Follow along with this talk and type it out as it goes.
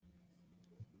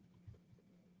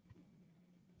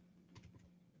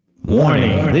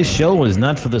Warning, this show is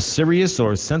not for the serious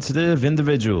or sensitive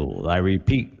individual. I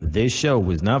repeat, this show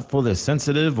is not for the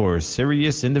sensitive or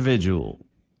serious individual.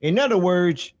 In other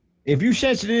words, if you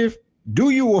sensitive,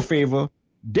 do you a favor.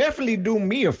 Definitely do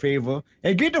me a favor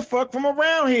and get the fuck from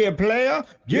around here, player.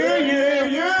 Yeah.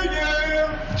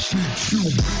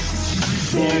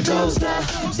 There goes the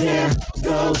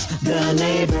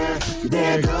neighbor.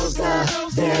 There goes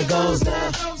the neighborhood.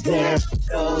 There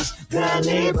goes the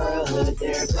neighbor.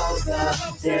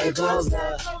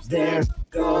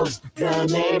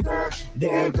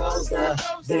 There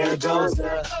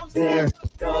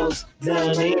goes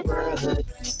the neighborhood.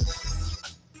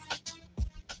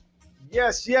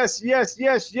 Yes,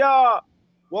 y'all.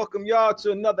 Welcome y'all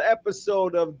to another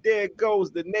episode of There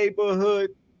Goes the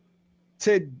Neighborhood.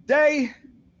 Today,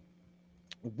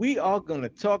 we are going to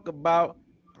talk about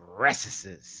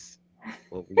breasteses.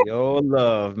 What we all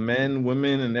love, men,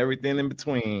 women, and everything in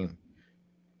between.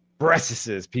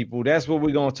 Breasteses, people. That's what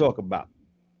we're going to talk about.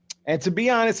 And to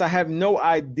be honest, I have no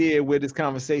idea where this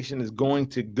conversation is going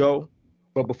to go.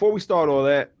 But before we start all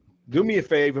that, do me a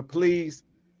favor, please.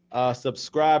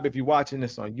 Subscribe if you're watching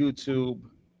this on YouTube.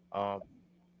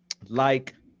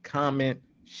 Like, comment,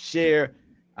 share.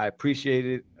 I appreciate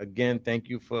it. Again, thank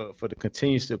you for the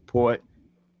continued support.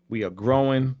 We are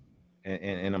growing,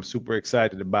 and I'm super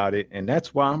excited about it. And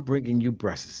that's why I'm bringing you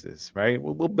breasteses, right?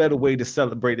 What better way to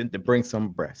celebrate than to bring some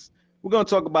breasts? We're going to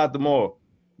talk about them all.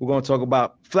 We're going to talk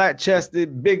about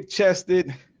flat-chested,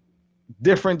 big-chested,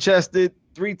 different-chested,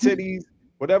 3 titties,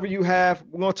 whatever you have.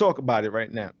 We're going to talk about it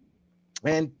right now.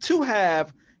 And to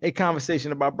have a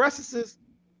conversation about breasteses,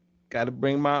 got to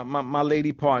bring my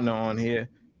lady partner on here,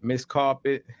 Ms.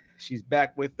 Carpet. She's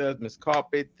back with us. Ms.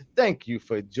 Carpet, thank you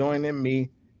for joining me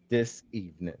this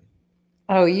evening.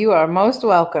 Oh, you are most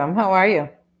welcome. How are you?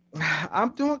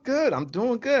 I'm doing good.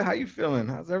 How you feeling?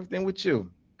 How's everything with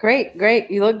you? Great.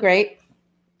 You look great.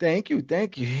 Thank you.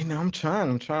 You know, I'm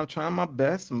trying my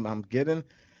best. I'm getting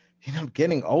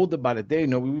older by the day. You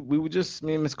know, we were just,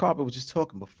 me and Ms. Carpet were just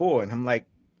talking before, and I'm like,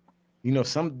 you know,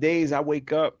 some days I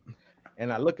wake up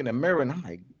and I look in the mirror and I'm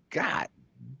like, God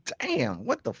damn,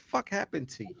 what the fuck happened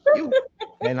to you?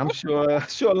 And I'm sure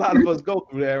a lot of us go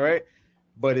through that, right?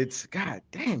 But it's, God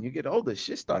damn, you get older,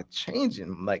 shit start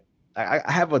changing. Like I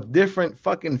have a different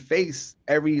fucking face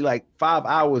every like 5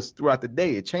 hours throughout the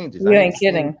day. It changes. You ain't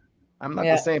kidding. I'm not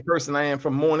the same person I am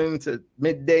from morning to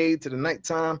midday to the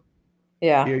nighttime.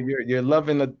 Yeah. You're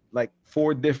loving like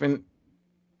 4 different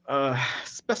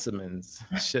specimens,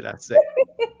 should I say.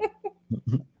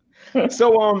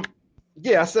 So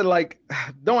yeah, I said, like,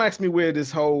 don't ask me where this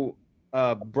whole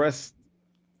breast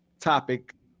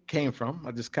topic came from.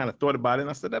 I just kind of thought about it and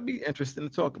I said that'd be interesting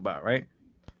to talk about, right?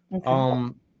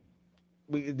 Okay.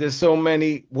 There's so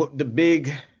many. What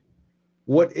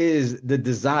is the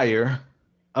desire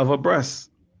of a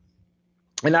breast?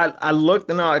 And I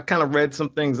looked and I kind of read some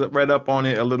things, read up on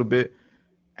it a little bit,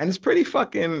 and it's pretty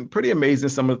amazing,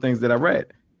 some of the things that I read.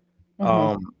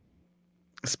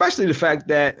 Especially the fact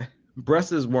that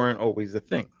breasts weren't always a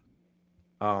thing.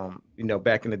 You know,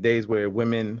 back in the days where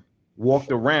women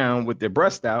walked around with their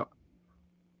breast out,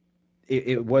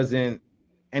 it wasn't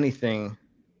anything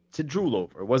to drool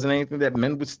over. It wasn't anything that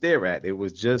men would stare at. It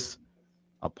was just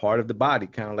a part of the body,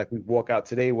 kind of like we walk out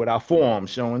today with our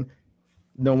forearms showing.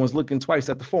 No one's looking twice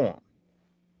at the forearm.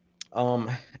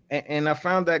 And I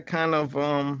found that kind of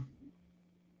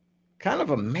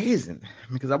amazing,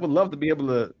 because I would love to be able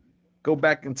to go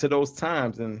back into those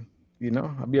times and, you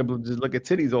know, I'll be able to just look at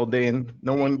titties all day and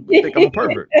no one would think I'm a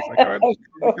pervert. It's like, all right, you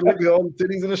can look at all the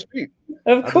titties in the street.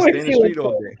 Of course, stay in the street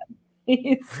all day.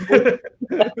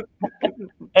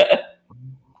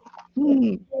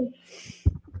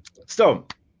 So,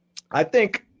 I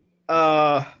think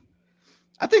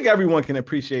everyone can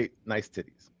appreciate nice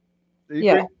titties.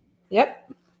 Yeah.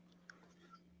 Yep.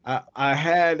 I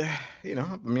had, you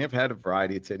know, I've had a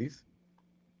variety of titties.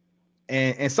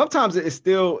 And sometimes I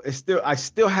still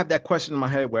have that question in my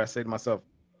head where I say to myself,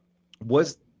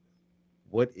 what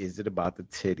is it about the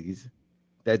titties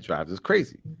that drives us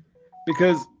crazy?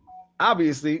 Because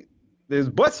obviously there's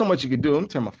but so much you can do. Let me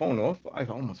turn my phone off. I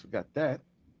almost forgot that.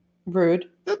 Rude.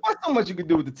 There's but so much you can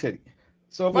do with the titty.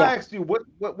 So if I asked you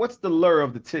what's the lure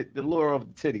of the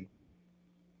titty,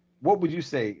 what would you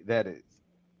say that is?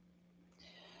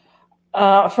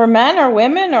 For men or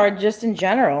women or just in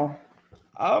general?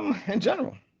 In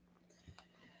general.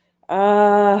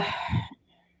 I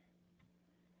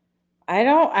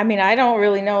don't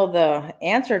really know the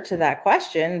answer to that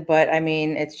question, but I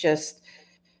mean, it's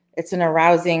an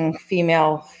arousing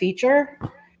female feature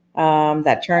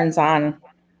that turns on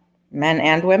men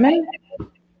and women.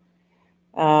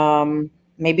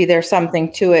 maybe there's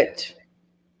something to it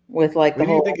with like Where the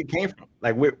do you whole. think it came from?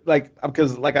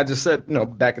 Because like I just said,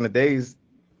 back in the days,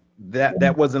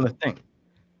 that wasn't a thing.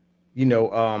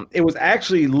 It was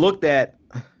actually looked at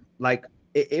like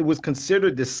it was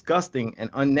considered disgusting and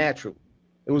unnatural.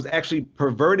 It was actually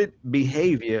perverted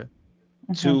behavior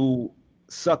to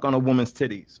suck on a woman's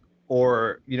titties,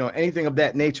 or anything of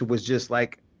that nature was just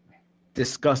like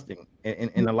disgusting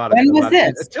in a lot of When was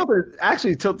this?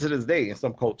 actually till to this day in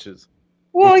some cultures.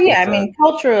 Well, It's- yeah, it's, I mean,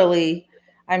 culturally,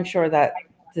 I'm sure that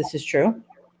this is true.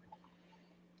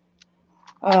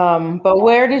 But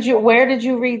where did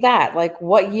you read that? Like,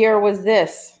 what year was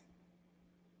this?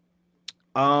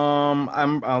 I'll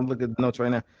look at the notes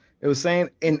right now. It was saying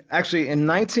in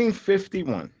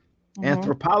 1951,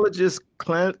 anthropologist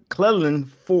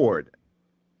Cleland Ford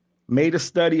made a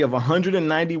study of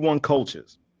 191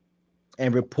 cultures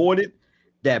and reported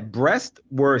that breasts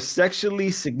were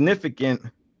sexually significant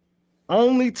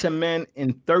only to men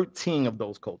in 13 of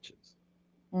those cultures.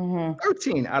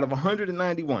 13 out of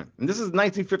 191. And this is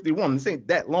 1951. This ain't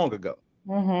that long ago.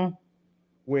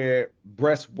 Where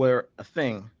breasts were a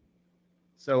thing.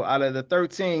 So out of the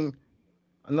 13,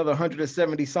 another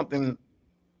 170 something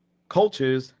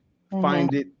cultures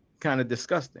find it kind of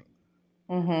disgusting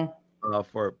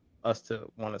for us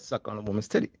to want to suck on a woman's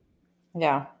titty.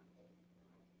 Yeah.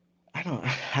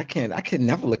 I can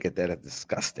never look at that as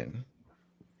disgusting.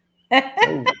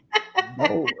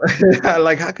 No.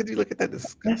 Like, how could you look at that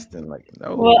disgusting? Like,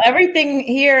 no. Well, everything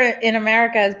here in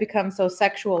America has become so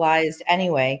sexualized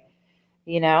anyway,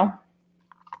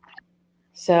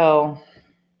 So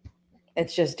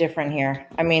it's just different here.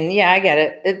 I mean, yeah, I get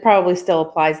it. It probably still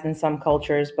applies in some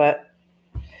cultures, but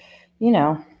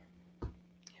we're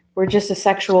just a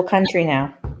sexual country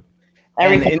now.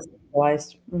 Everything's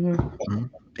sexualized.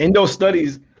 In those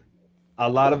studies, a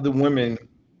lot of the women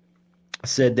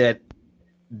said that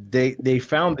they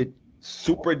found it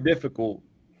super difficult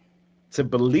to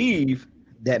believe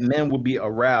that men would be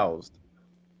aroused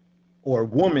or a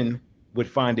woman would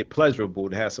find it pleasurable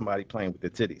to have somebody playing with their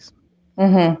titties.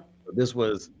 So this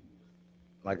was,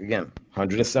 like, again,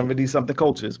 170 something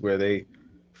cultures where they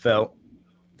felt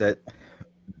that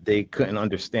they couldn't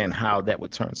understand how that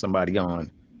would turn somebody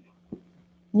on.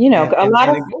 A lot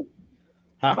of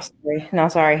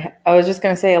sorry. I was just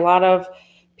going to say a lot of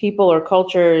people or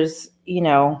cultures,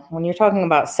 when you're talking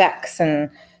about sex and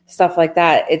stuff like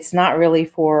that, it's not really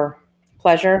for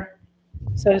pleasure,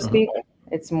 so to speak.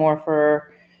 It's more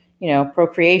for,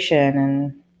 procreation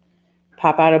and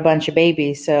pop out a bunch of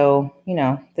babies. So,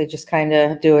 they just kind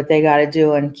of do what they got to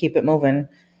do and keep it moving.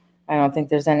 I don't think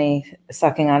there's any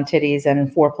sucking on titties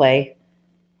and foreplay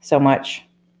so much,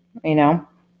 Does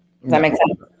that make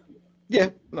sense? Yeah,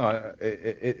 no,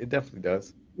 it definitely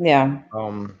does. Yeah.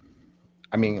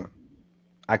 I mean,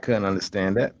 I couldn't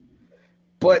understand that,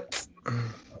 but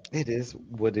it is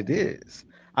what it is.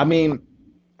 I mean,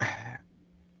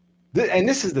 and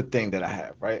this is the thing that I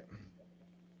have, right?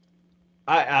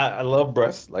 I love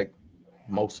breasts like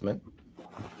most men,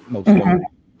 most women,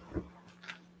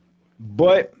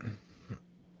 but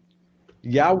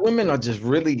y'all women are just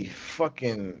really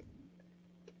fucking.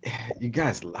 You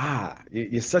guys lie.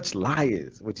 You're such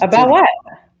liars. About what?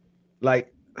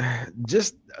 Like,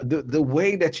 just the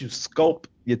way that you sculpt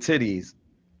your titties.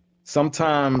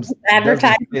 Sometimes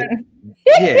advertisement.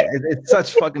 It's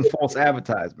such fucking false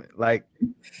advertisement. Like,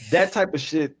 that type of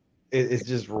shit is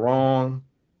just wrong.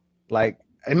 Like,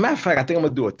 as a matter of fact, I think I'm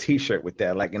gonna do a t-shirt with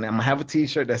that. Like, and I'm gonna have a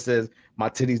t-shirt that says my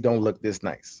titties don't look this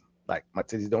nice. Like, my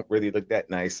titties don't really look that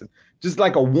nice. And just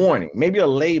like a warning, maybe a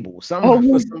label,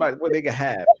 something for somebody where they can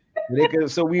have.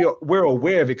 So we're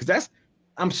aware of it, because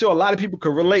I'm sure a lot of people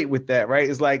could relate with that, right?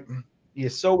 It's like you're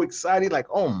so excited, like,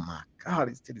 oh my God,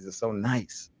 these titties are so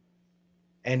nice.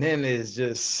 And then there's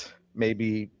just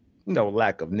maybe,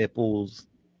 lack of nipples.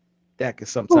 That can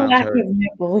sometimes hurt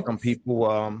some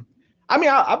people. I mean,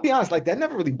 I'll be honest, like, that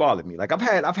never really bothered me. Like,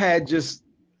 I've had just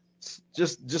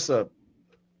a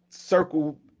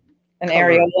circle, an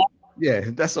areola. Yeah,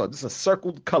 that's all. Just a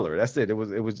circled color. That's it. It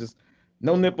was just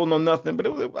no nipple, no nothing. But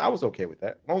I was okay with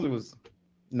that. Only was,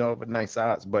 of a nice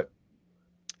size. But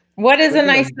what is a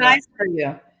nice size for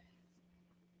you?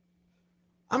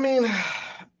 I mean,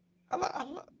 I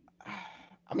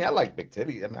like big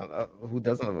titty. I mean, who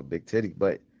doesn't love a big titty?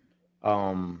 But,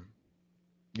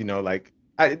 like,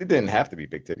 it didn't have to be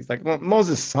big titties. Like,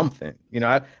 Moses something.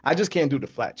 I just can't do the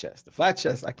flat chest. The flat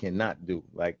chest I cannot do.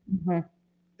 Like,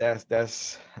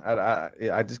 that's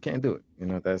I just can't do it.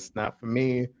 That's not for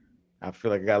me. I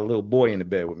feel like I got a little boy in the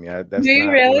bed with me. That's do you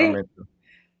not really? what I'm into.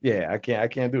 Yeah, I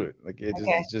can't do it. Like,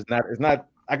 it's just not. It's not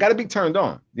I got to be turned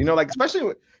on. You know, like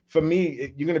especially for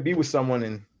me, you're gonna be with someone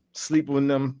and sleep with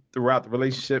them throughout the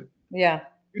relationship. Yeah.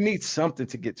 You need something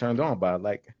to get turned on by.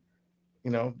 Like,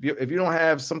 you know, if you don't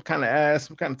have some kind of ass,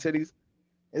 some kind of titties,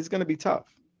 it's gonna be tough.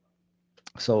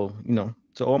 So, you know,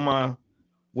 to all my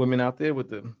women out there with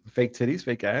the fake titties,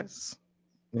 fake ass,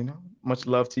 you know, much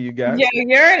love to you Yeah, guys.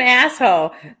 you're an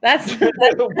asshole. That's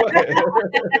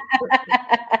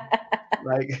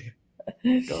Like,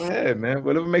 go ahead, man.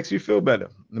 Whatever makes you feel better.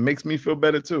 It makes me feel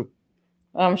better too.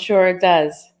 I'm sure it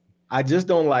does. I just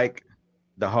don't like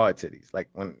the hard titties. Like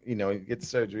when you know you get the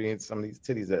surgery and some of these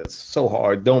titties that are so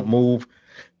hard, don't move.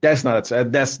 That's not a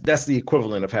that's the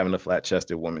equivalent of having a flat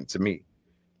chested woman to me.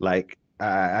 Like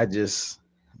I just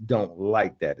don't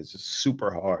like that. It's just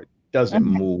super hard. Doesn't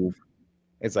move.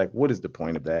 It's like, what is the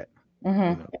point of that? You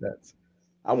know, that's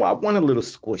I want a little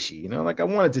squishy. You know, like I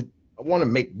want to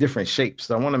make different shapes.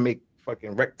 I want to make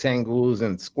fucking rectangles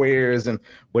and squares and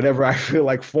whatever I feel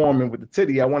like forming with the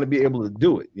titty. I want to be able to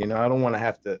do it. You know, I don't want to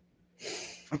have to,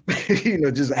 you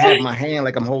know, just have my hand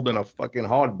like I'm holding a fucking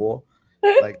hardball.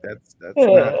 Like that's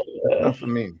not for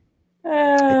me.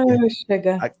 Oh,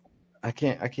 sugar. I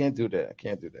can't do that. I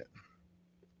can't do that.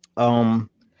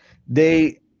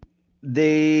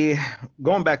 They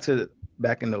going back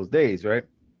in those days, right?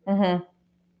 The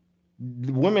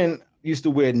women used to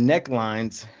wear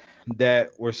necklines that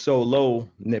were so low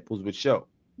nipples would show,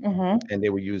 and they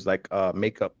would use like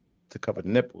makeup to cover the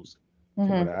nipples.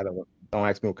 I don't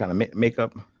ask me what kind of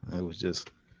makeup. It was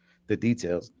just the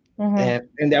details, and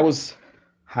that was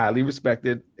highly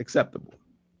respected, acceptable.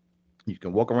 You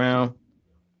can walk around,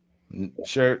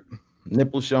 shirt,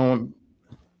 nipples showing.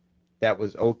 That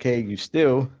was okay. You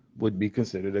still would be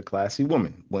considered a classy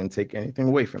woman. Wouldn't take anything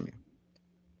away from you.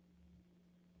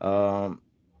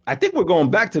 I think we're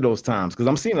going back to those times because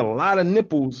I'm seeing a lot of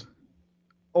nipples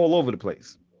all over the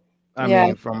place. I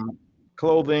mean, from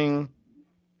clothing,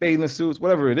 bathing suits,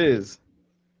 whatever it is.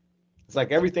 It's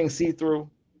like everything see-through,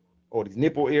 or these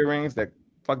nipple earrings that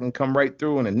fucking come right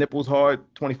through and the nipples hard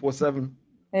 24/7.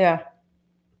 Yeah.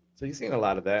 So you're seeing a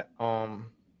lot of that.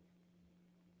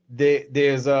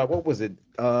 There's what was it?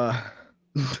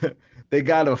 They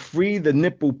got a free the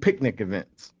nipple picnic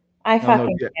events. I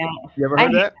fucking can't. You ever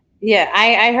heard that? Yeah,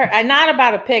 I heard. Not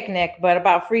about a picnic, but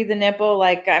about free the nipple.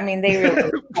 Like, I mean, they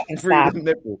really fucking stop. The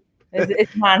nipple.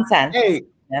 It's nonsense. Hey,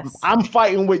 yes. I'm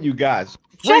fighting with you guys.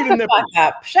 Shut the fuck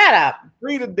up. Shut up.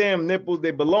 Free the damn nipples. They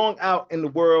belong out in the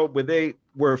world where they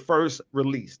were first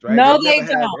released, right? No, they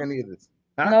don't. Any of this.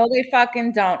 Huh? No, they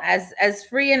fucking don't. As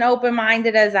free and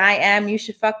open-minded as I am, you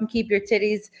should fucking keep your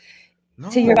titties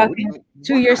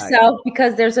to yourself,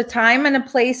 because there's a time and a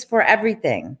place for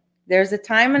everything. There's a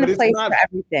time and a place for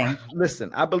everything.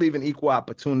 Listen, I believe in equal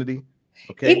opportunity.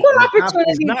 Okay. Equal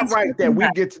opportunity. It's not right that we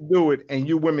get to do it and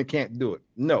you women can't do it.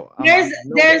 No. There's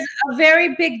a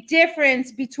very big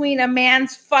difference between a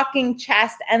man's fucking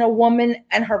chest and a woman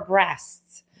and her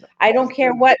breasts. I don't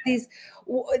care what these,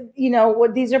 you know,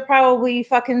 what these are probably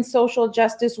fucking social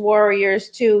justice warriors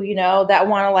too, you know, that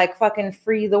want to like fucking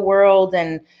free the world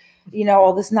and, you know,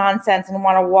 all this nonsense and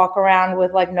want to walk around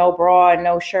with like no bra and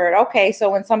no shirt. Okay,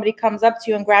 so when somebody comes up to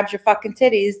you and grabs your fucking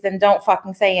titties, then don't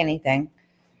fucking say anything.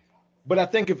 But I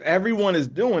think if everyone is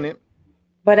doing it,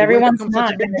 but everyone's not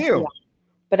such a big deal.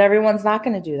 But everyone's not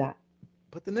going to do that.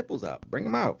 Put the nipples out. Bring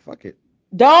them out. Fuck it.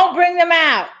 Don't bring them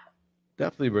out.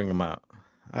 Definitely bring them out.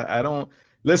 I don't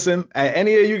listen at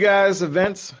any of you guys'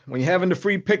 events when you're having the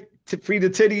free the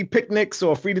titty picnics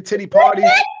or free the titty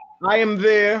parties. I am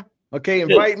there. Okay,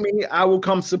 invite me. I will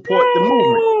come support the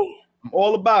movement. I'm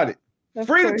all about it.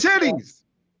 Free the titties.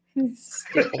 Let's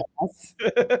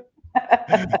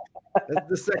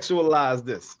desexualize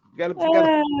this. You gotta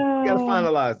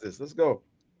finalize this. Let's go.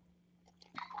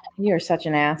 You're such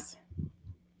an ass.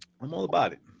 I'm all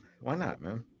about it. Why not,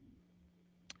 man?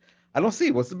 I don't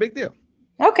see what's the big deal.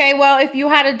 Okay, well, if you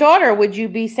had a daughter, would you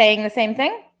be saying the same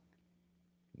thing?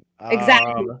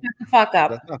 Exactly. Shut the fuck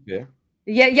up. That's not fair.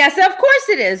 Yeah, yes, of course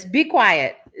it is. Be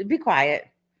quiet. Be quiet.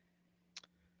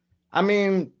 I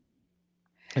mean,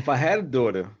 if I had a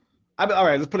daughter, all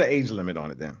right, let's put an age limit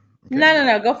on it then. Okay.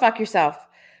 No. Go fuck yourself.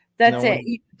 That's it.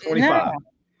 25. No.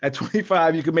 At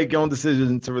 25, you can make your own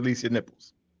decision to release your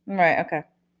nipples. Right. Okay.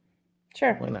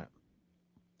 Sure. Why not?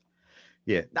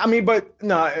 Yeah. I mean, but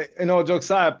no, in all jokes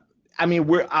aside, I mean,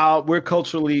 we're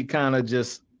culturally kind of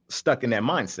just stuck in that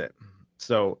mindset.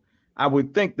 So I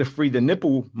would think the free the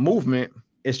nipple movement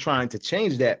is trying to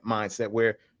change that mindset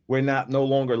where we're no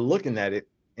longer looking at it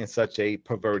in such a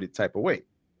perverted type of way,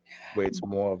 where it's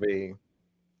more of a.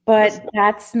 But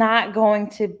that's not going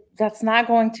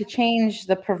to change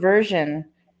the perversion.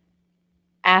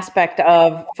 aspect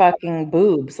of fucking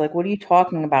boobs. Like, what are you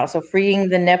talking about? So freeing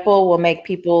the nipple will make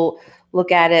people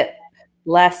look at it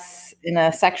less in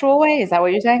a sexual way? Is that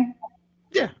what you're saying?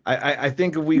 Yeah, I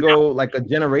think if we go like a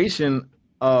generation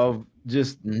of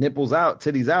just nipples out,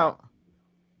 titties out,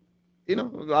 a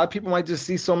lot of people might just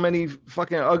see so many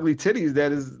fucking ugly titties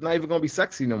that is not even gonna be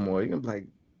sexy no more. You're gonna be like,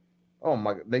 oh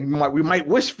my, we might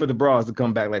wish for the bras to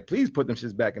come back. Like, please put them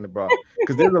shits back in the bra,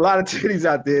 because there's a lot of titties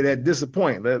out there that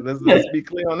disappoint. Let's be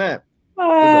clear on that.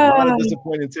 There's a lot of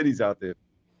disappointing titties out there.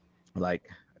 Like,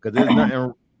 because there's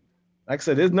nothing. Like I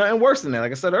said, there's nothing worse than that.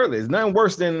 Like I said earlier, there's nothing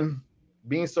worse than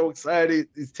being so excited.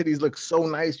 These titties look so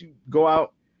nice. You go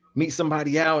out, meet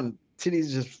somebody out, and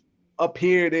titties just up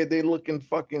here. They're looking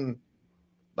fucking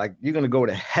like you're gonna go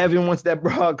to heaven once that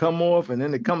bra come off, and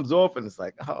then it comes off, and it's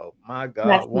like, oh my god,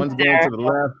 That's one's going to the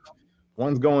left,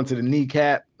 one's going to the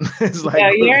kneecap. It's like, no,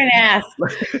 you're an ass.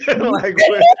 Like,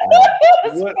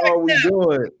 what are we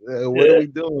doing? What are we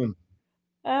doing?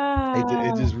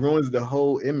 It just ruins the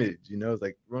whole image, It's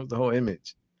like ruins the whole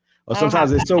image. Or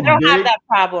sometimes it's so big. I don't have that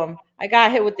problem. I got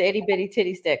hit with the itty bitty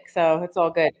titty stick, so it's all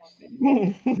good.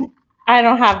 I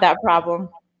don't have that problem.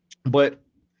 But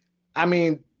I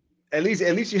mean, at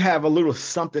least you have a little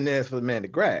something there for the man to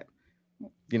grab.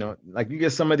 Like you get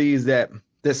some of these there's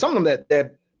some of them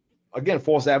that again,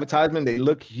 false advertisement. They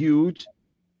look huge,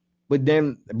 but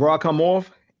then the bra come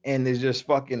off and it's just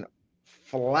fucking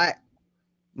flat,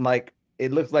 like.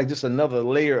 It looks like just another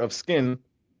layer of skin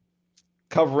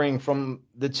covering from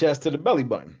the chest to the belly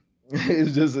button.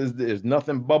 There's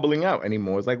nothing bubbling out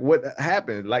anymore. It's like, what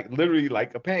happened? Like literally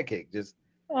like a pancake, just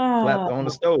flapped on the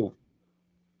stove.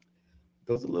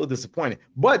 Those are a little disappointing.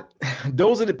 But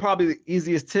those are probably the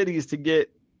easiest titties to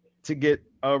get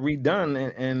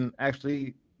redone and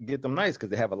actually get them nice, because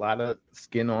they have a lot of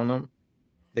skin on them.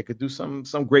 They could do some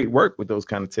great work with those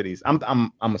kind of titties.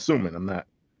 I'm assuming. I'm not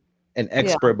an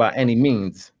expert by any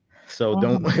means, so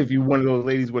don't. If you're one of those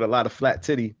ladies with a lot of flat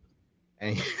titty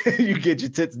and you get your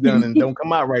tits done and don't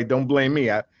come out right, don't blame me.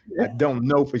 I don't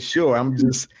know for sure.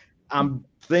 I'm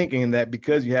thinking that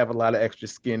because you have a lot of extra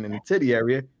skin in the titty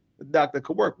area, the doctor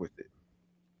could work with it.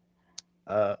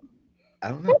 I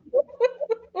don't know.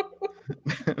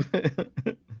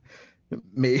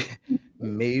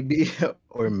 Maybe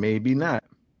or maybe not.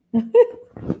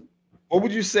 What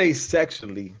would you say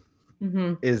sexually?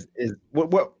 Is what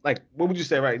would you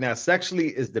say right now? Sexually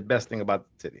is the best thing about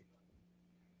the titty.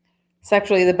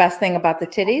 Sexually, the best thing about the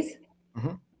titties.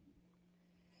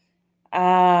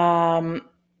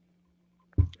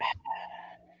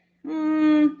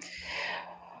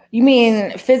 You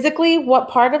mean physically? What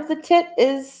part of the tit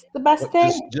is the best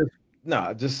thing?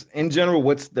 Just in general.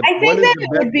 What's the? I think that it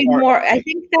would be more. I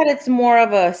think that it's more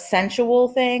of a sensual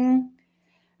thing.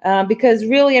 Because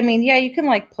really, I mean, yeah, you can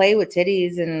like play with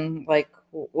titties and like,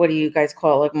 what do you guys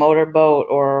call it? Like motorboat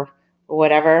or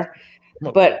whatever.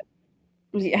 But,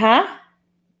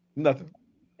 Nothing.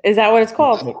 Is that what it's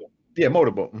called? Yeah,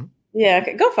 motorboat. Yeah,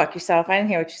 okay. Go fuck yourself. I didn't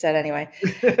hear what you said anyway.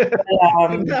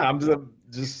 I'm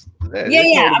just.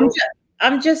 Yeah.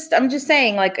 I'm just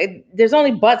saying, like, there's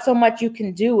only but so much you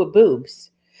can do with boobs,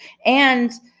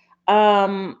 and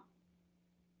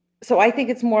so I think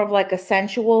it's more of like a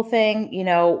sensual thing,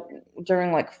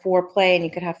 during like foreplay, and you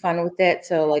could have fun with it.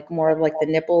 So like more of like the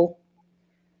nipple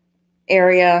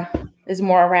area is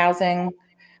more arousing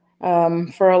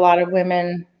for a lot of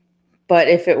women. But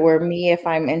if it were me, if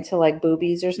I'm into like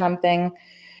boobies or something,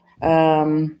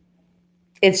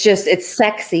 it's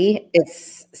sexy,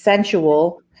 it's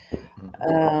sensual.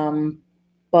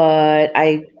 But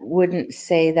I wouldn't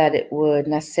say that it would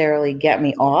necessarily get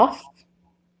me off.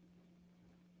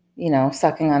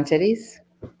 Sucking on titties.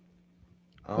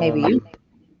 Maybe you.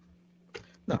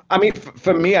 No, I mean,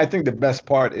 for me, I think the best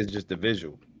part is just the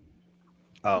visual.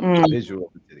 The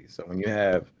visual of the titties. So when you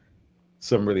have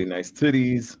some really nice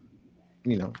titties,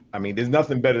 I mean, there's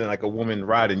nothing better than like a woman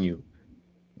riding you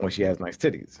when she has nice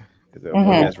titties. Because a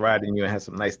woman that's riding you and has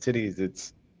some nice titties,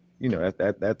 it's,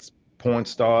 that's porn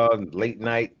star, late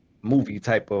night movie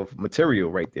type of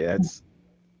material right there. That's,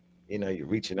 you're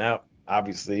reaching out.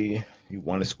 Obviously, you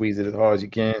want to squeeze it as hard as you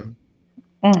can.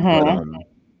 But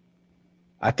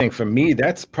I think for me,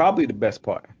 that's probably the best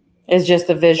part. It's just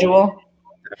the visual.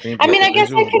 I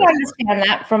guess I can understand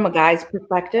that from a guy's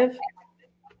perspective.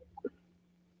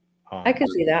 I could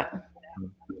see that.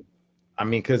 I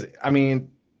mean,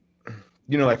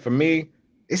 like for me,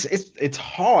 it's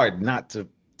hard not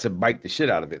to bite the shit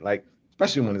out of it. Like,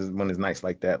 especially when it's nice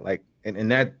like that. Like, and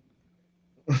that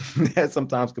that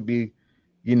sometimes could be,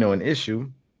 an issue.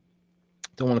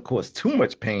 Don't want to cause too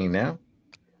much pain now.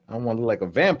 I don't want to look like a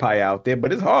vampire out there,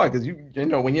 but it's hard because you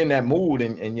know when you're in that mood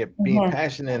and you're being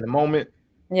passionate in the moment.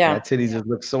 Yeah. That titty just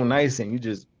looks so nice, and you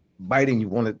just biting. You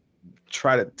want to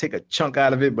try to take a chunk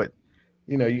out of it, but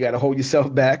you know you got to hold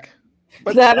yourself back.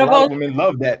 But a lot of women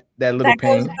love that little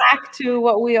pain. That goes back to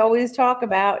what we always talk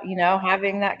about, you know,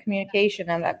 having that communication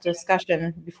and that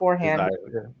discussion beforehand.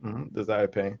 Desire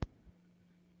pain.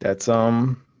 That's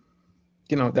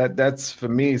you know that's for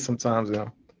me. Sometimes you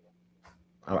know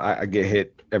I get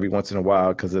hit every once in a while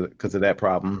because of that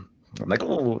problem. I'm like,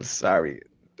 oh, sorry,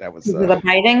 that was the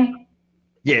biting.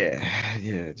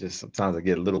 Yeah. Just sometimes I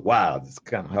get a little wild. It's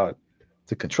kind of hard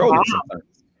to control it sometimes.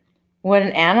 What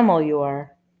an animal you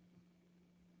are.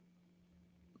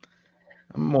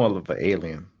 I'm more of an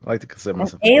alien. I like to consider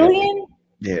myself an alien.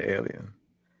 Yeah, alien.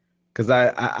 Because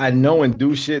I know and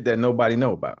do shit that nobody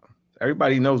know about.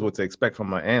 Everybody knows what to expect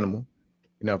from an animal.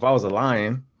 You know, if I was a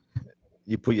lion,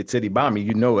 you put your titty by me,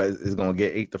 you know it's gonna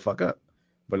get ate the fuck up.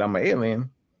 But I'm an alien.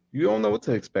 You don't know what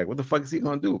to expect. What the fuck is he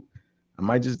gonna do? I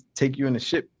might just take you in the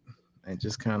ship and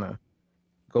just kind of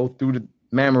go through the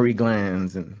mammary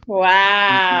glands and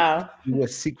wow, what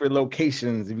secret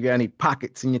locations. If you got any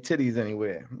pockets in your titties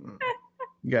anywhere,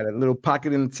 you got a little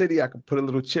pocket in the titty, I could put a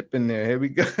little chip in there. Here we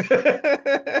go.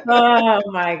 Oh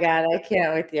my god, I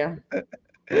can't with you.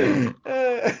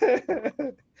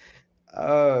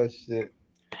 Oh shit.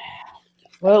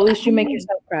 Well, at least you make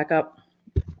yourself crack up.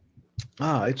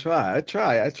 Oh, I try. If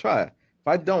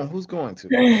I don't, who's going to?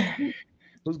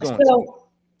 Who's going to?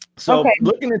 So okay.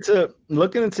 looking into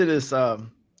this, while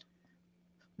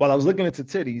I was looking into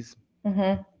titties,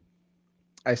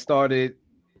 I started.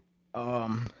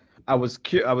 I was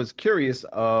curious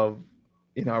of,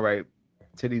 you know, all right,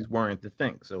 titties weren't the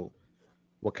thing. So,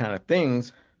 what kind of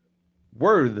things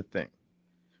were the thing?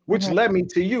 Which led me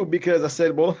to you because I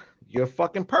said, well, you're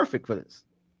fucking perfect for this.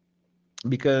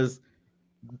 Because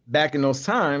back in those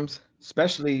times,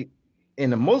 especially in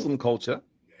the Muslim culture,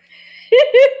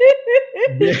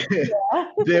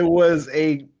 there was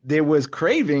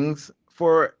cravings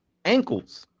for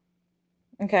ankles.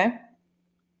 Okay.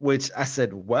 Which I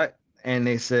said, what? And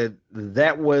they said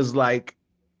that was like,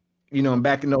 you know,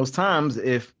 back in those times,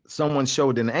 if someone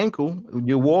showed an ankle,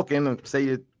 you're walking and say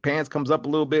your pants comes up a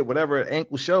little bit, whatever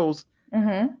ankle shows,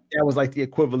 that was like the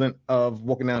equivalent of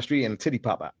walking down the street and a titty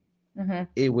pop out.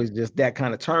 It was just that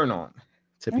kind of turn on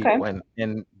to people.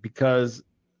 And because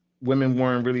women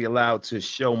weren't really allowed to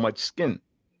show much skin.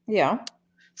 Yeah.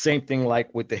 Same thing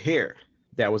like with the hair.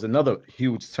 That was another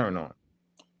huge turn on.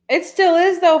 It still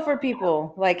is though for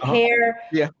people. Like hair,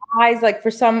 eyes, like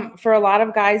for a lot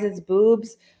of guys it's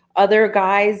boobs, other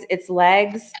guys it's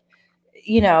legs,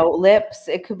 you know, lips.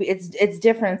 It could be it's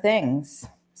different things.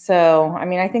 So, I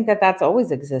mean, I think that's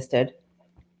always existed.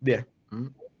 Yeah.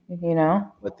 You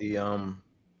know. But the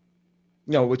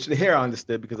which the hair I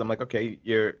understood because I'm like, okay,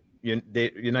 you're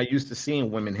not used to seeing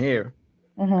women hair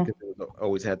because it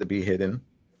always had to be hidden.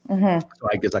 So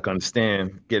I guess I can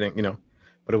understand getting, you know,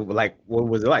 but it was like, what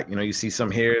was it like? You know, you see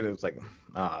some hair that was like,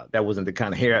 that wasn't the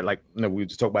kind of hair like, you know, we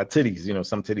just talk about titties. You know,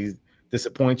 some titties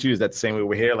disappoint you. Is that the same way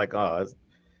with hair? Like,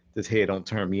 this hair don't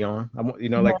turn me on. You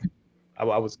know, like I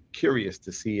was curious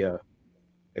to see if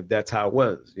that's how it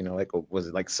was. You know, like was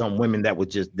it like some women that would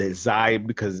just desire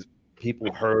because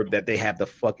people heard that they have the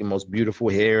fucking most beautiful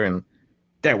hair and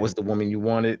that was the woman you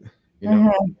wanted, you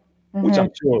know, which I'm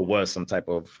sure it was some type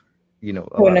of, you know,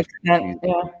 a lot of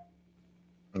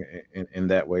in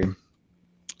that way.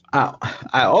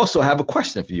 I also have a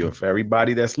question for you and for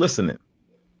everybody that's listening.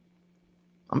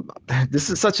 This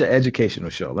is such an educational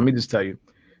show. Let me just tell you,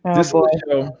 this is a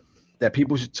show that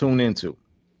people should tune into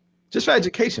just for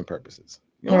education purposes.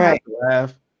 You don't have to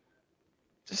laugh.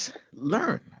 Just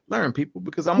learn people,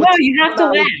 because you have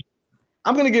to laugh.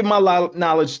 I'm going to give my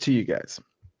knowledge to you guys.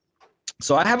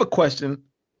 So I have a question,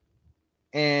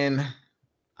 and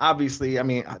obviously, I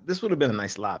mean, this would have been a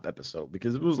nice live episode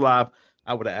because if it was live,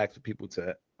 I would have asked for people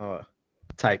to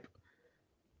type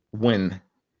when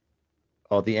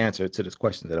or the answer to this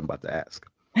question that I'm about to ask.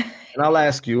 And I'll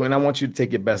ask you, and I want you to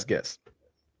take your best guess.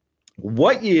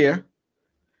 What year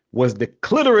was the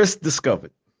clitoris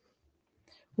discovered?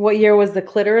 What year was the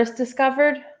clitoris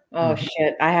discovered? Oh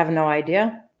shit, I have no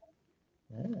idea.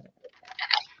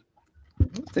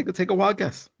 Take a wild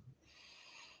guess.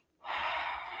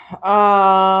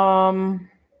 I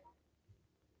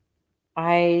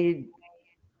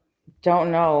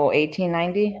don't know.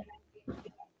 1890?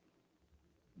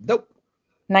 Nope.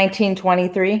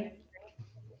 1923?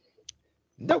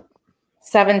 Nope.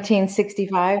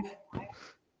 1765?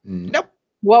 Nope.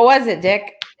 What was it,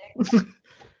 Dick?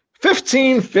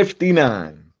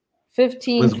 1559.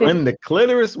 1559 was when the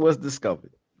clitoris was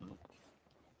discovered.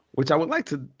 which I would like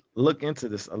to look into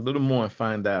this a little more and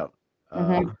find out.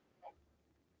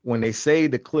 When they say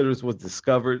the clitoris was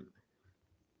discovered,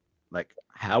 like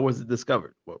how was it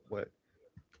discovered? What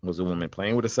was a woman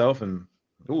playing with herself and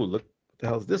look, what the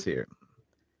hell is this here?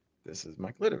 This is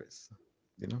my clitoris.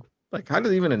 You know, like how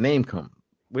did even a name come?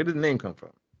 Where did the name come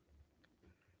from?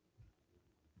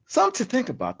 Something to think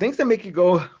about. Things that make you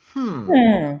go,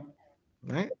 right?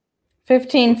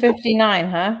 1559,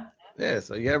 huh? Yeah,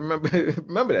 so yeah, remember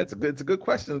that. It's a good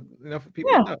question, you know, for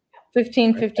people. Yeah,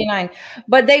 1559.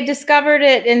 But they discovered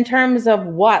it in terms of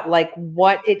what, like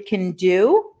what it can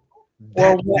do.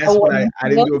 That's what I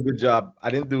didn't do a good job.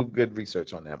 I didn't do good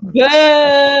research on that one.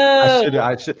 Good.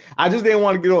 I should. I just didn't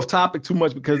want to get off topic too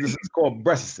much because this is called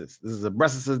breastises. This is a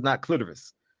breastises, not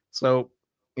clitoris. So,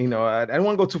 you know, I don't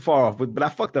want to go too far off, but I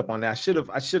fucked up on that. I should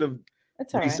have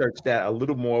researched that a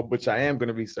little more, which I am going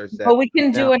to research that. But we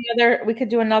can do another. We could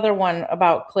do another one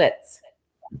about clits.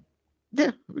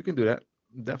 Yeah, we can do that.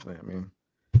 Definitely. I mean,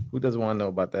 who doesn't want to know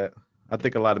about that? I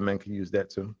think a lot of men can use that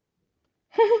too.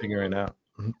 Figuring out.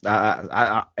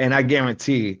 I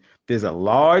guarantee there's a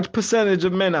large percentage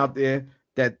of men out there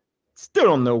that still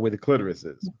don't know where the clitoris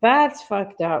is. That's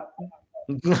fucked up.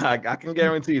 I can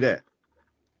guarantee that.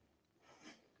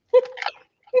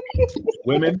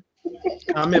 Women,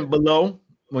 comment below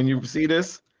when you see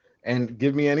this and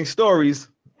give me any stories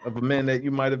of a man that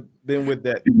you might have been with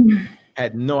that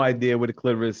had no idea where the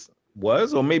clitoris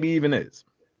was or maybe even is.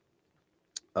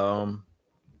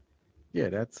 Yeah,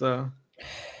 that's so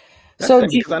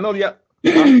because I know no,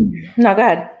 go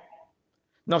ahead.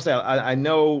 No, I'm saying I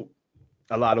know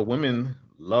a lot of women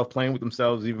love playing with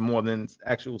themselves even more than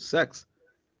actual sex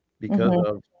because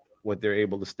of what they're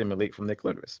able to stimulate from their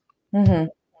clitoris.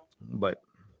 But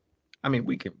I mean,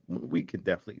 we can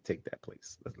definitely take that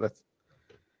place. Let's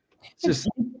just.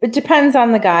 It depends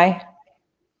on the guy.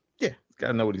 Yeah, he's got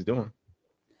to know what he's doing.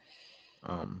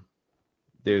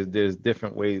 There's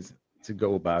different ways to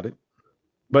go about it.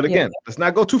 But again, let's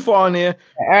not go too far in there.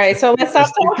 All right, so let's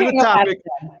stop talking about it.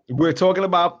 We're talking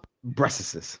about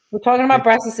breastises. We're talking about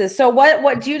breastises. So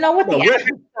what do you know what the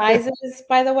average size is,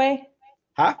 by the way?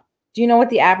 Huh? Do you know what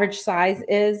the average size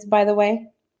is, by the way?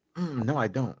 No, I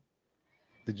don't.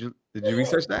 Did you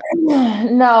research that?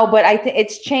 No, but I think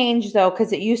it's changed though,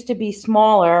 because it used to be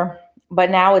smaller, but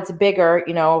now it's bigger,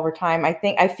 you know, over time.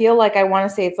 I feel like I want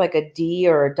to say it's like a D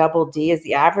or a double D is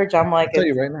the average. I'm like, I'll tell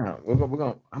you right now.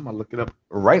 I'm gonna look it up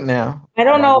right now. I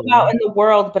don't know about in the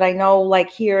world, but I know like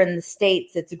here in the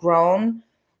States it's grown.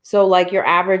 So like your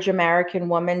average American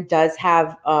woman does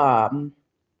have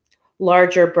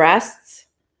larger breasts,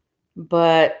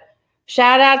 but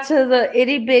shout out to the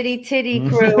itty bitty titty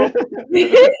crew.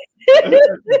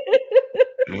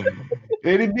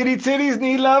 Itty bitty titties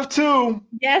need love too.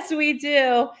 Yes, we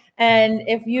do. And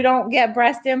if you don't get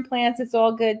breast implants, it's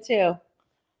all good too.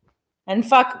 And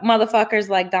fuck motherfuckers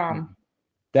like Dom.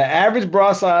 The average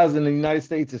bra size in the United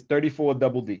States is 34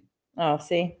 double D. Oh,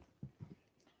 see.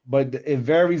 But it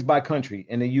varies by country.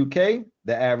 In the UK,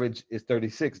 the average is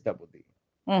 36 double D.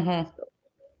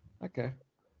 Okay.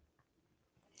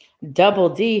 Double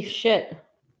D, shit.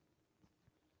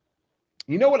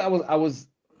 You know what I was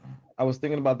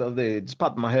thinking about the other day? It just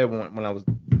popped in my head when I was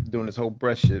doing this whole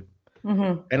breast shit.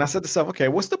 And I said to myself, okay,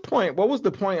 what's the point? What was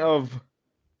the point of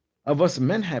us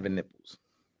men having nipples?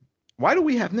 Why do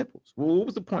we have nipples? Well, what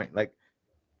was the point? Like,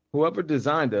 whoever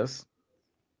designed us,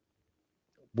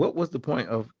 what was the point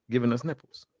of giving us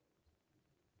nipples?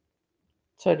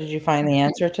 So did you find the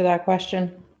answer to that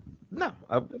question? No,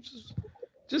 I'm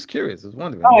just curious. I was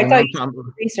wondering. Oh, I thought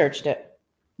you researched it.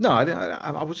 No, I didn't.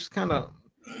 I was just kind of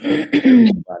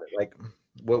curious about it. Like,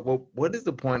 what is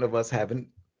the point of us having?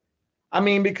 I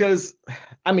mean, because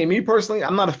me personally,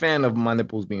 I'm not a fan of my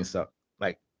nipples being sucked.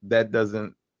 Like, that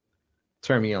doesn't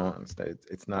turn me on.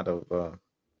 It's not of.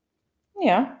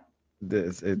 Yeah.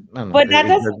 This, I don't know. But that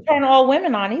doesn't turn all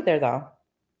women on either, though.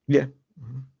 Yeah.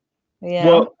 Yeah.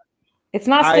 Well, it's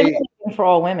not stimulating for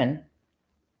all women.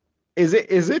 Is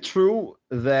it true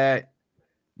that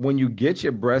when you get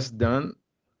your breasts done,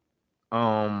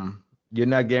 you're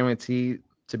not guaranteed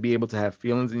to be able to have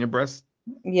feelings in your breasts?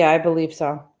 Yeah, I believe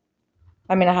so.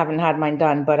 I mean, I haven't had mine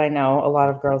done, but I know a lot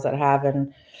of girls that have.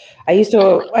 And I used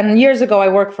to, and years ago, I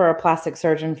worked for a plastic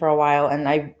surgeon for a while, and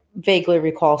I vaguely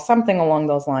recall something along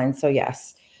those lines. So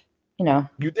yes, you know.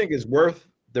 You think it's worth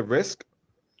the risk?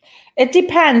 It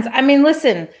depends. I mean,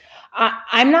 listen,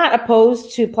 I'm not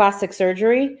opposed to plastic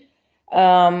surgery.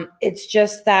 It's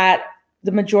just that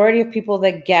the majority of people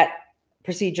that get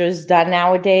procedures done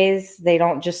nowadays, they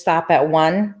don't just stop at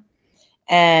one,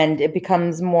 and it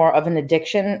becomes more of an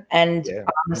addiction. And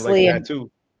honestly, like that too.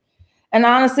 And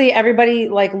honestly, everybody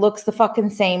like looks the fucking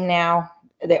same now.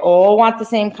 They all want the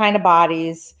same kind of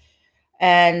bodies.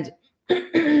 And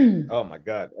oh my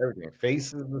God, everything.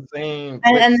 Faces the same,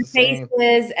 and the same.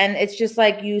 faces, and it's just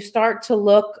like you start to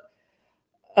look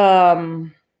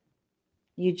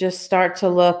you just start to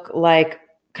look like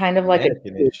kind of like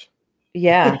mannequin-ish.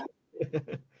 Yeah.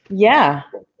 Yeah.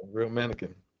 A real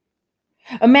mannequin.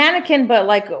 A mannequin, but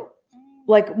like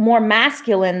more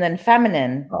masculine than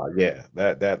feminine. Oh yeah,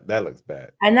 that looks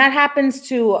bad. And that happens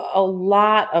to a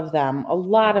lot of them,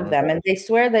 and they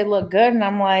swear they look good, and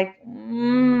I'm like,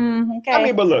 okay. I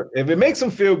mean, but look, if it makes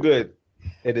them feel good,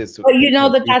 it is. But you know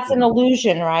that's an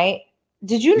illusion, right?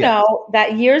 Did you know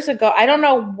that years ago? I don't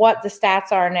know what the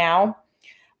stats are now,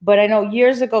 but I know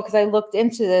years ago because I looked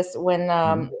into this when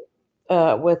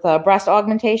with breast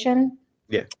augmentation.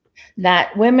 Yeah,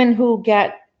 that women who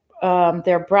get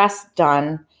their breasts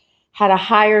done had a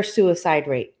higher suicide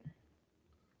rate.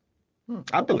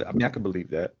 I mean, I could believe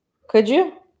that. Could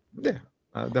you? Yeah,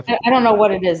 definitely. I don't know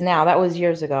what it is now. That was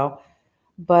years ago,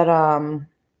 but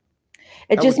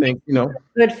it just makes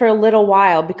good for a little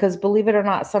while because, believe it or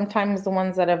not, sometimes the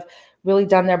ones that have really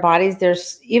done their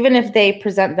bodies, even if they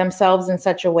present themselves in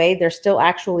such a way, they're still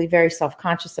actually very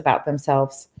self-conscious about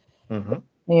themselves. Mm-hmm.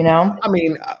 I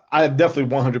mean, I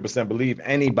definitely 100% believe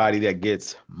anybody that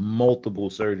gets multiple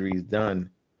surgeries done,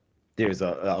 there's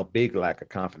a big lack of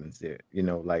confidence there. And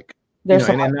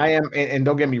I am, and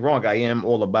don't get me wrong, I am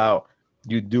all about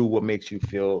you do what makes you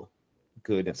feel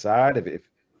good inside. If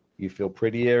you feel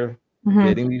prettier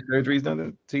getting these surgeries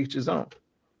done, to each his own.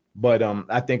 But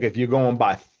I think if you're going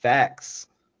by facts,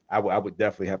 I would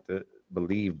definitely have to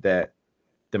believe that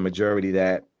the majority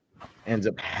that ends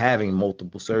up having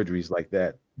multiple surgeries like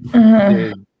that,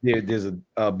 there's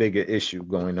a bigger issue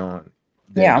going on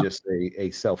than just a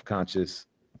self-conscious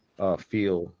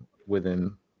feel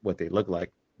within what they look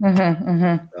like.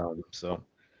 So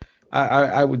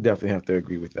I would definitely have to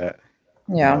agree with that.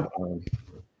 Yeah.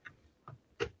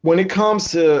 When it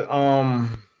comes to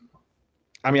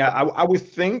I mean, I would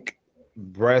think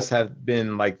breasts have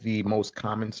been like the most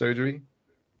common surgery.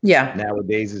 Yeah.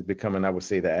 Nowadays is becoming, I would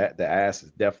say that the ass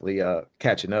is definitely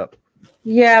catching up.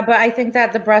 Yeah, but I think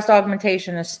that the breast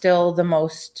augmentation is still the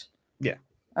most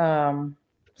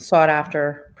sought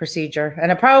after procedure,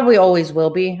 and it probably always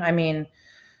will be. I mean,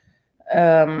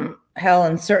 hell,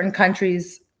 in certain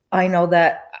countries, I know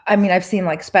that. I mean, I've seen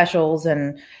like specials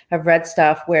and have read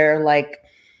stuff where like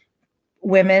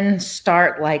women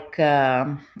start like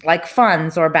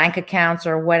funds or bank accounts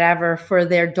or whatever for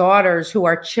their daughters who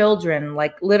are children,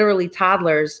 like literally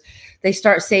toddlers. They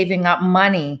start saving up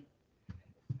money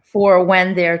for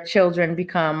when their children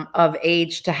become of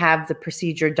age to have the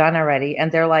procedure done already.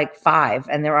 And they're like 5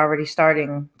 and they're already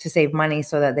starting to save money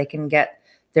so that they can get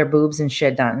their boobs and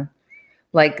shit done.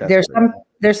 Like there's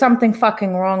something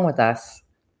fucking wrong with us.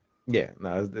 Yeah,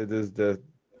 no, there's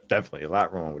definitely a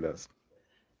lot wrong with us.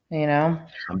 I'm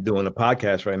doing a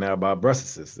podcast right now about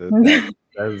breasteses.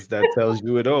 That tells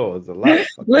you it all. It's a lot.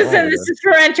 Listen, this is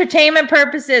for entertainment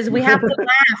purposes. We have to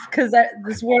laugh because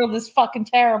this world is fucking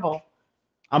terrible.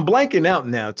 I'm blanking out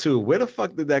now too. Where the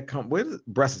fuck did that come? Where did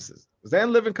Breasteses? Was that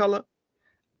in Living Color?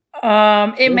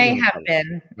 It may have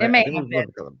been. It may have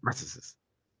been. Breasteses.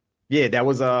 Yeah, that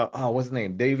was what's his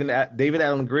name? David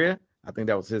Allen Greer. I think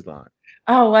that was his line.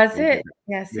 Oh, was it?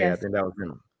 Yes. Yeah, I think that was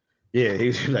him. Yeah, he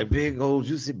was like big old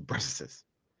juicy breasteses.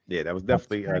 Yeah, that was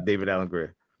definitely David Allen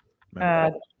Greer.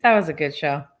 That was a good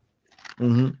show.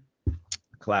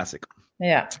 Classic.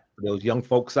 Yeah. For those young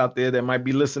folks out there that might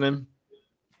be listening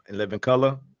and Live in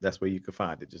Color, that's where you can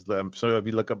find it. I'm sure if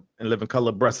you look up in Live in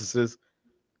Color breasteses,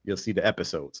 you'll see the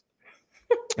episodes.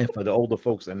 And for the older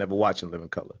folks that never watched in Live in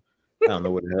Color, I don't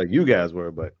know what the hell you guys were,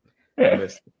 but I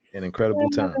missed an incredible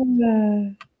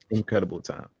time. Incredible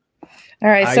time. All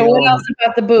right. So what else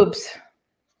about the boobs?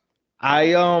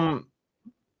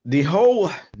 The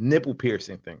whole nipple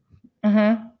piercing thing.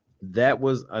 That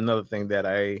was another thing that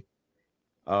I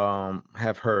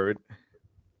have heard.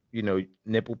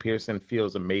 Nipple piercing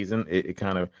feels amazing. It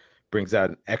kind of brings out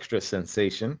an extra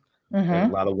sensation that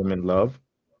a lot of women love.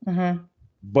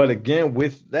 But again,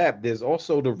 with that, there's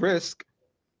also the risk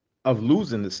of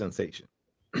losing the sensation.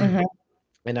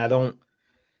 And I don't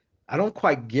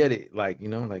quite get it. Like,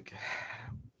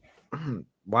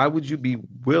 why would you be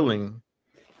willing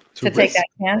to take that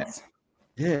chance?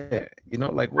 Yeah,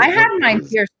 I had mine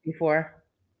pierced before.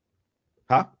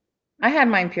 Huh? I had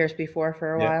mine pierced before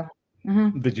for a while.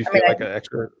 Did you feel like an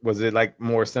extra? Was it like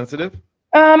more sensitive?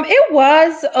 It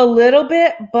was a little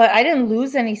bit, but I didn't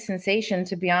lose any sensation,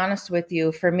 to be honest with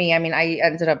you. For me, I mean, I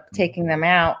ended up taking them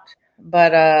out,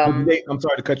 but I'm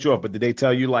sorry to cut you off, but did they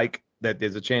tell you like that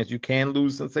there's a chance you can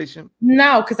lose sensation?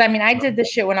 No, because I mean, I did this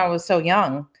shit when I was so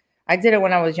young. I did it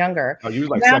when I was younger. Oh, you were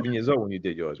like 7 years old when you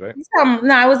did yours, right?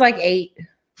 No, I was like 8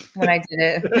 when I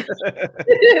did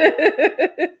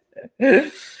it.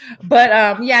 But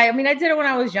yeah, I mean, I did it when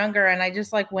I was younger, and I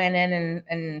just like went in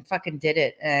and fucking did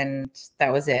it, and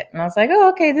that was it. And I was like, oh,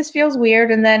 okay, this feels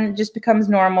weird, and then it just becomes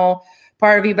normal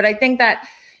part of you. But I think that,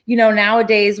 you know,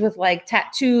 nowadays with like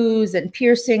tattoos and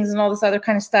piercings and all this other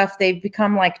kind of stuff, they've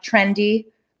become like trendy,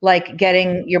 like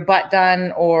getting your butt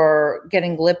done or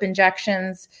getting lip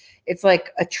injections. It's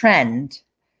like a trend.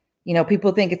 You know,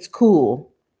 people think it's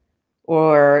cool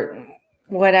or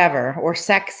whatever, or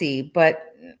sexy,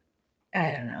 but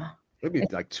I don't know. It'd be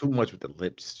like too much with the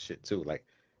lips shit too. Like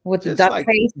With the just duck like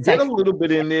face, get a like, little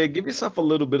bit in there, give yourself a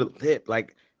little bit of lip.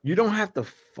 Like you don't have to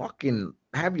fucking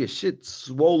have your shit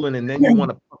swollen and then you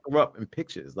want to fuck her up in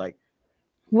pictures. Like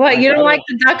what? like, You I don't like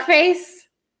don't- the duck face?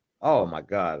 Oh my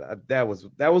god, that was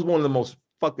one of the most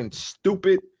fucking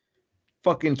stupid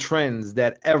fucking trends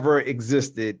that ever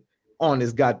existed on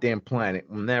this goddamn planet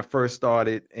when that first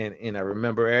started. And I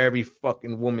remember every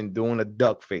fucking woman doing a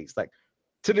duck face. Like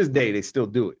to this day, they still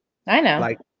do it. I know.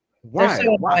 Like They're why?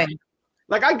 so Why? annoying.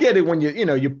 Like I get it when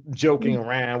you're joking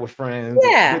around with friends.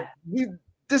 Yeah. But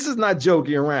this is not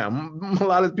joking around. A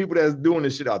lot of people that's doing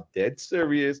this shit are dead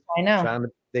serious. I know. Trying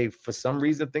to they for some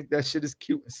reason think that shit is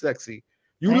cute and sexy.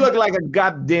 You I look like a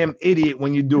goddamn idiot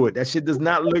when you do it. That shit does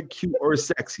not look cute or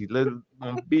sexy. Let's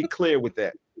be clear with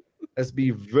that. Let's be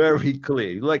very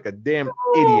clear. You look like a damn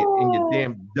idiot in your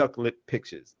damn duck lip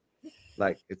pictures.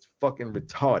 Like it's fucking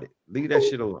retarded. Leave that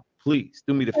shit alone, please.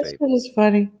 Do me the That favor. shit is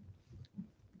funny.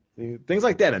 Things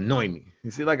like that annoy me. You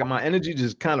see, like my energy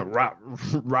just kind of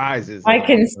rises. I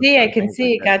can see like it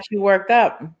that. got you worked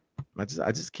up. I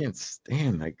just can't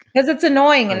stand like Because it's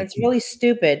annoying and it's really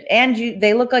stupid. And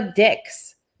they look like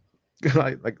dicks.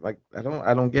 like I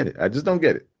don't get it. I just don't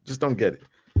get it. Just don't get it.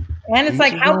 And it's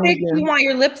like, how big do you want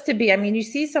your lips to be? I mean, you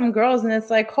see some girls and it's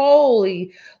like,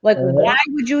 holy, like, why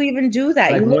would you even do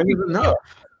that? Like, You when is enough?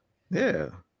 Yeah.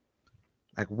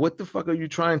 Like, what the fuck are you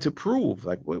trying to prove?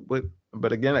 Like, what?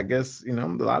 But again, I guess, you know,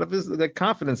 a lot of it is the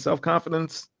confidence,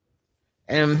 self-confidence.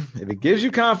 And if it gives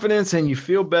you confidence and you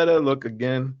feel better, look,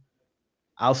 again,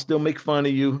 I'll still make fun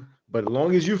of you. But as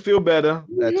long as you feel better,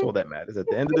 that's all that matters. At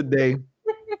the end of the day,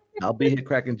 I'll be here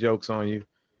cracking jokes on you.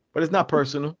 But it's not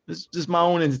personal. It's just my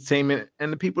own entertainment.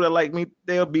 And the people that like me,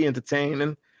 they'll be entertained.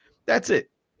 And that's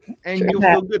it. And you'll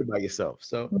feel good about yourself.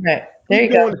 So right. There you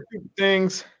doing go. the stupid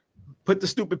things, put the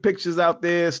stupid pictures out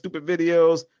there, stupid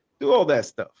videos, do all that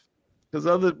stuff.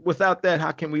 Because without that,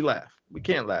 how can we laugh? We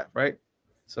can't laugh, right?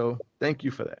 So thank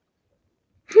you for that.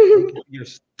 Thank you for your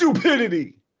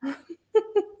stupidity.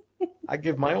 I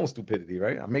give my own stupidity,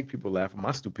 right? I make people laugh at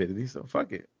my stupidity. So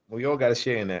fuck it. We all got to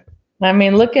share in that. I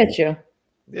mean, look at you.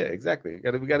 Yeah, exactly.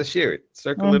 We got to share it.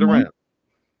 Circle it around.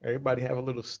 Everybody have a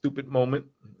little stupid moment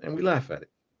and we laugh at it.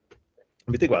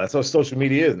 I mean, think about it. That's what social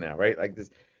media is now, right? Like this,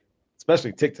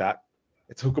 especially TikTok.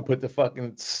 It's who could put the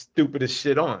fucking stupidest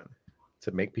shit on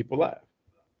to make people laugh.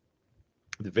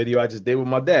 The video I just did with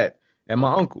my dad and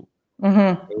my uncle.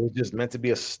 It was just meant to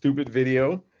be a stupid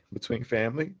video between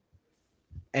family.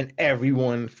 And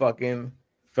everyone fucking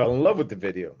fell in love with the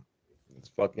video. It's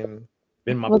fucking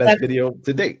been my best video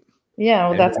to date. Yeah,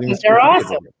 well, And that's because they're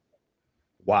awesome.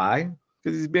 Why?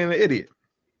 Because he's being an idiot.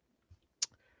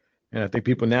 And I think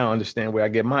people now understand where I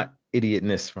get my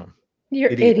idiotness from. Your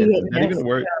Idiotness. idiotness. Is that even a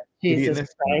word? Jesus Idiotness?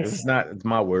 Christ. It's not. It's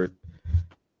my word.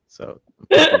 So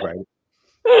copyright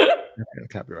it.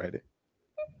 Copyright it.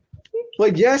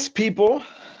 But yes, people,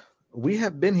 we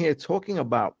have been here talking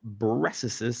about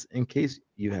breasteses in case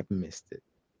you have missed it.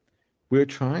 We're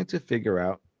trying to figure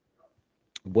out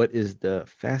what is the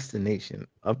fascination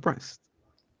of breast.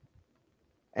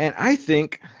 And I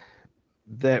think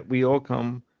that we all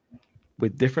come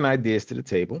with different ideas to the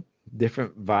table,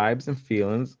 different vibes and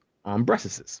feelings on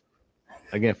breasteses.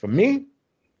 Again, for me,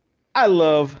 I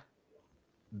love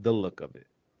the look of it.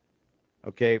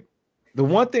 Okay. The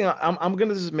one thing I'm going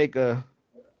to just make a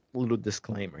little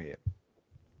disclaimer here.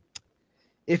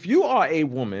 If you are a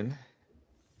woman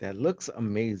that looks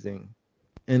amazing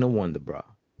in a Wonder Bra,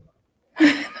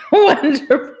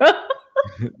 Wonder Bra.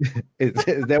 is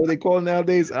that what they call it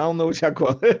nowadays? I don't know what y'all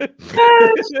call it.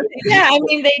 Yeah, I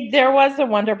mean, there was a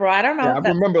Wonder Bra. I don't know. Yeah, I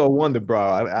remember a Wonder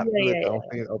Bra. I don't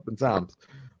think it's open times,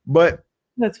 but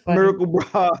that's funny. Miracle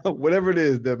Bra, whatever it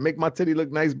is, the make my titty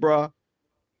look nice bra.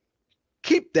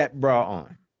 Keep that bra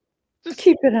on. Just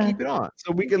keep it on. Keep it on,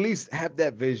 so we can at least have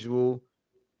that visual.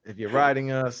 If you're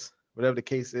riding us, whatever the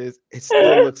case is, it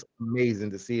still looks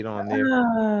amazing to see it on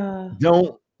there.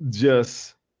 Don't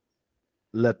just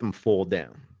let them fall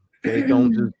down. Okay,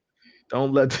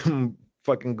 don't let them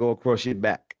fucking go across your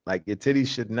back. Like your titties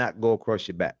should not go across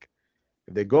your back.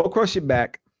 If they go across your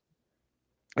back,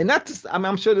 and not just, I mean,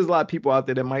 I'm sure there's a lot of people out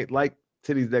there that might like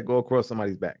titties that go across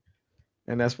somebody's back,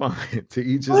 and that's fine. To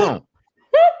each his own.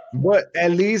 But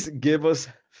at least give us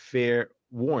fair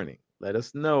warning. Let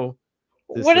us know.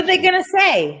 What are they gonna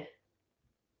say?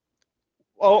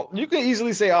 Well, you can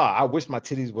easily say, "Oh, I wish my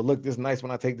titties would look this nice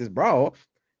when I take this bra off."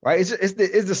 Right? It's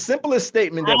the simplest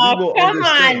statement that we will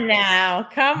understand. Come on now,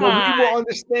 come But on. we will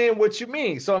understand what you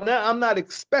mean. So now I'm not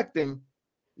expecting,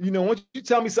 once you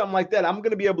tell me something like that, I'm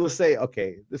gonna be able to say,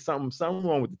 okay, there's something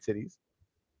wrong with the titties,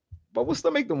 but we'll still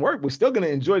make them work. We're still gonna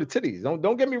enjoy the titties.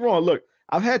 Don't get me wrong. Look,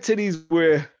 I've had titties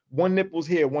where one nipple's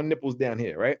here, one nipple's down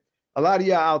here, right? A lot of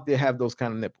y'all out there have those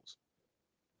kind of nipples.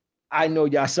 I know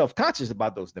y'all self-conscious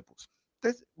about those nipples.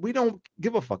 We don't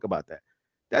give a fuck about that.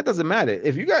 That doesn't matter.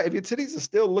 If your titties are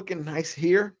still looking nice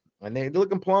here and they're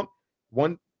looking plump,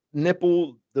 one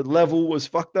nipple, the level was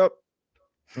fucked up,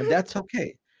 and that's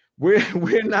okay.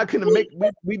 We're not gonna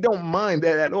we don't mind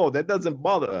that at all. That doesn't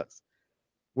bother us.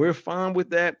 We're fine with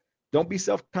that. Don't be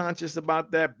self-conscious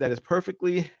about that. That is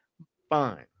perfectly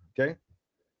fine. Okay.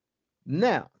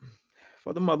 Now,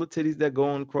 for the mother titties that go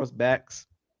on across backs,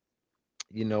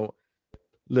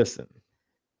 listen,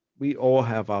 we all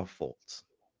have our faults.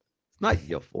 It's not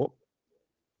your fault.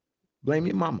 Blame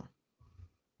your mama.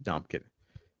 No, I'm kidding.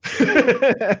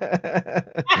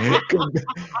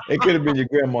 It could have been your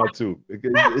grandma too.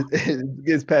 It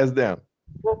gets passed down.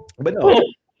 But no,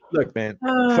 look, man,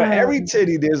 for every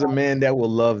titty, there's a man that will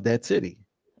love that titty.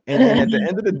 And at the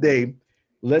end of the day,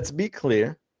 let's be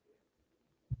clear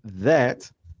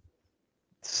that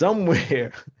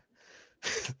somewhere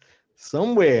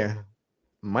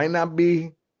might not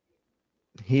be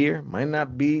here, might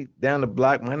not be down the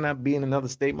block, might not be in another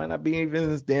state, might not be even in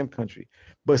this damn country,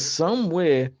 but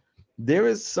somewhere there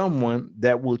is someone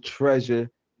that will treasure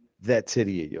that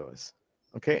titty of yours.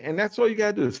 Okay, and that's all you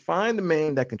gotta do is find a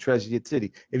man that can treasure your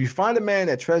titty. If you find a man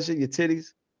that treasures your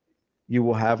titties, you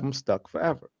will have them stuck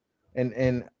forever.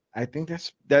 And I think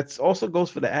that's also goes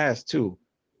for the ass too.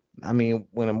 I mean,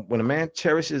 when a man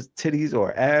cherishes titties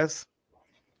or ass,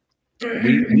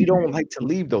 we don't like to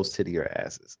leave those titty or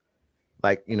asses.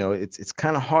 Like, it's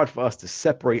kind of hard for us to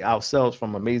separate ourselves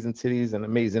from amazing titties and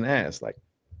amazing ass. Like,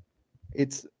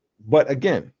 but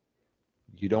again,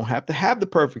 you don't have to have the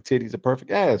perfect titties or perfect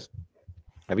ass.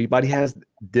 Everybody has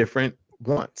different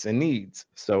wants and needs.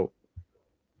 So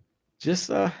just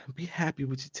be happy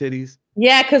with your titties.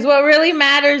 Yeah, because what really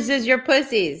matters is your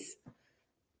pussies.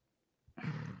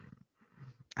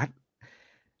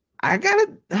 I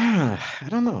gotta, I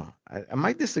don't know. I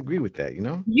might disagree with that,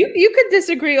 You could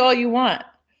disagree all you want.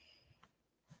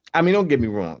 I mean, don't get me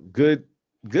wrong. Good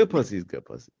pussy is good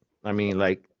pussy. I mean,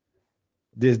 like,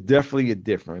 there's definitely a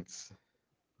difference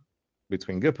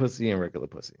between good pussy and regular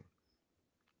pussy.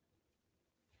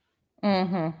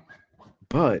 Mm-hmm.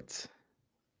 But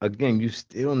again, you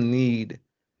still need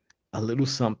a little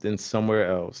something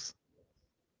somewhere else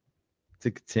to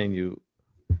continue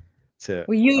to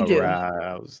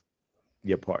arouse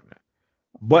your partner.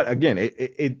 But again,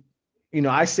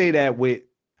 I say that,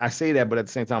 but at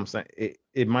the same time, I'm saying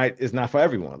it's not for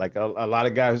everyone. Like a lot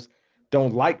of guys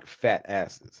don't like fat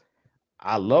asses.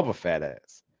 I love a fat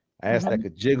ass. Ass that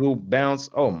could jiggle, bounce.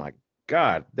 Oh my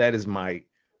God, that's my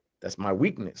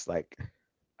weakness. Like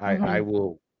I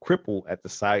will cripple at the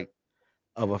sight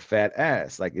of a fat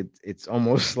ass. Like it's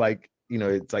almost like,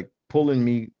 it's like pulling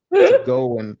me to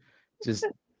go and just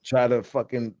try to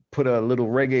fucking put a little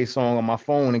reggae song on my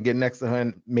phone and get next to her,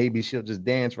 and maybe she'll just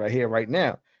dance right here, right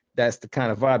now. That's the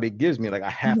kind of vibe it gives me. Like, I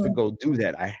have to go do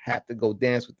that. I have to go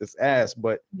dance with this ass.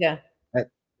 But yeah,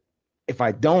 if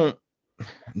I don't,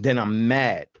 then I'm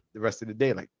mad the rest of the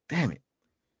day. Like, damn it,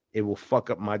 it will fuck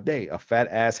up my day. A fat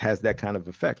ass has that kind of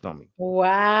effect on me.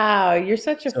 Wow, you're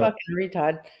such a fucking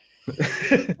retard.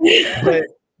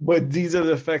 but these are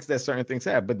the effects that certain things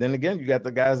have. But then again, you got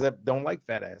the guys that don't like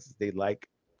fat asses. They like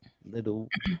little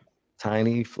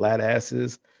tiny flat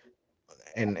asses.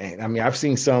 And I mean, I've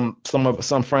seen some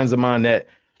friends of mine that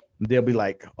they'll be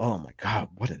like, oh my God,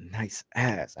 what a nice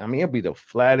ass. I mean, it'll be the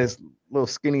flattest little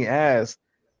skinny ass,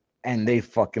 and they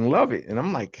fucking love it. And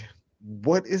I'm like,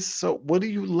 what do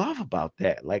you love about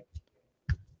that? Like,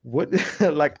 what?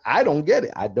 Like, I don't get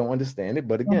it. I don't understand it.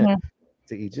 But again,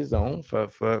 to each his own.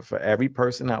 For every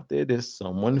person out there, there's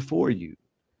someone for you.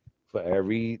 For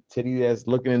every titty that's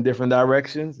looking in different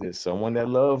directions, there's someone that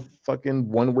love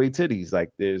fucking one-way titties.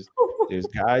 Like, there's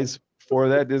guys for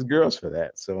that, there's girls for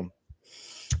that. So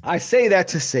I say that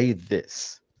to say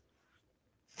this.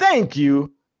 Thank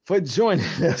you for joining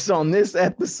us on this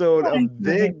episode of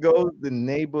There Goes the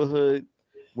Neighborhood,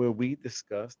 where we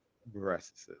discussed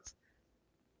breasteses.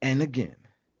 And again,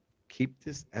 keep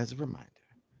this as a reminder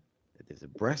that there's a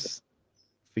breast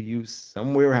for you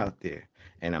somewhere out there.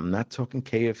 And I'm not talking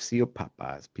KFC or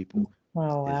Popeyes, people.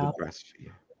 Oh, There's wow. a breast for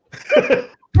you.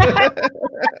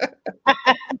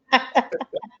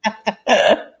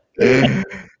 Ms.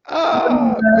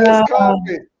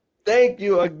 Carpet, thank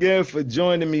you again for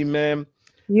joining me, man.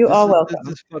 You are welcome.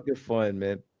 This is fucking fun,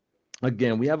 man.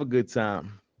 Again, we have a good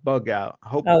time. Bug out. I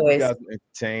hope Always. you guys were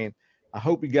entertained. I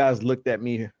hope you guys looked at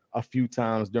me a few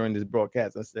times during this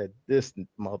broadcast and said, this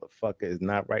motherfucker is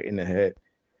not right in the head.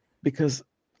 Because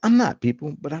I'm not,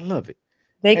 people, but I love it.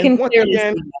 They And can once clearly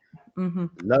again, see that.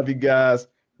 love you guys.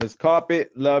 Ms.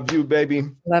 Carpet, love you, baby.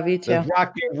 Love you too. Let's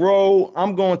rock and roll.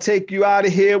 I'm going to take you out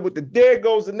of here with the There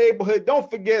Goes the Neighborhood. Don't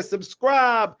forget,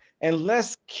 subscribe, and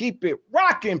let's keep it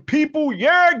rocking, people.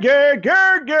 Yeah, yeah,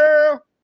 yeah, yeah.